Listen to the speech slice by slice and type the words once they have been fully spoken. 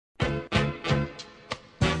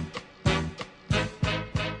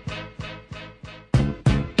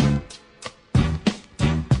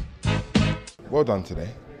Well done today.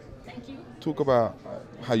 Thank you. Talk about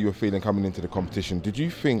how you were feeling coming into the competition. Did you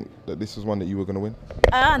think that this was one that you were going to win?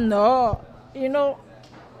 No. You know,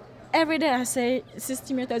 every day I say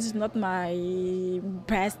 60 meters is not my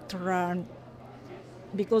best run.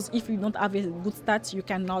 Because if you don't have a good start, you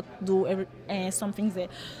cannot do something there.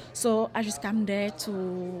 So I just come there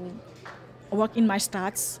to work in my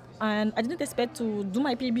stats. And I didn't expect to do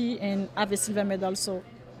my PB and have a silver medal, so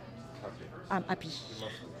I'm happy.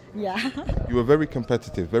 Yeah. You were very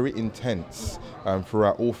competitive, very intense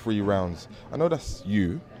throughout all 3 rounds. I know that's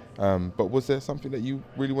you, but was there something that you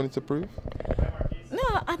really wanted to prove? No,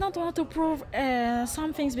 I don't want to prove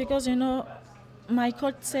some things because, you know, my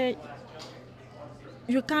coach said,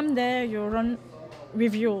 you come there, you run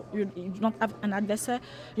with you don't have an adversary,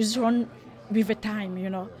 you just run with the time, you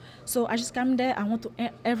know. So I just come there, I want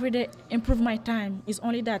to every day improve my time, it's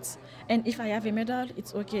only that. And if I have a medal,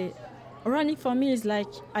 it's okay. Running for me is like,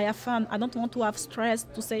 I have fun, I don't want to have stress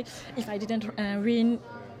to say, if I didn't win,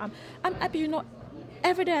 I'm happy, you know.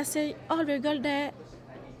 Every day I say, all the girls there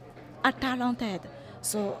are talented.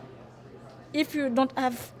 So if you don't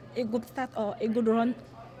have a good start or a good run,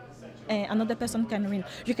 another person can win.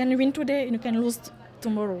 You can win today and you can lose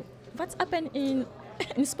tomorrow. That's happened in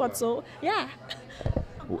sports, so yeah.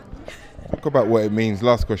 Talk about what it means,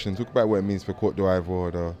 last question, talk about what it means for Côte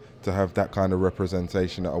d'Ivoire to have that kind of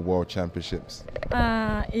representation at a World Championships.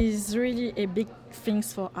 It's really a big thing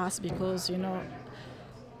for us because, you know,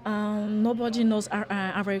 nobody knows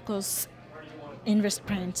our cause in the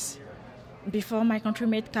sprint. Before my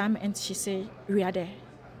countrymate come and she say, we are there.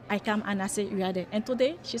 I come and I say, we are there. And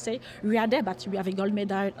today she say, we are there, but we have a gold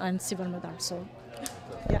medal and silver medal. So,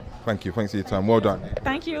 yeah. Thank you. Thanks for your time. Well done.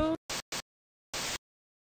 Thank you.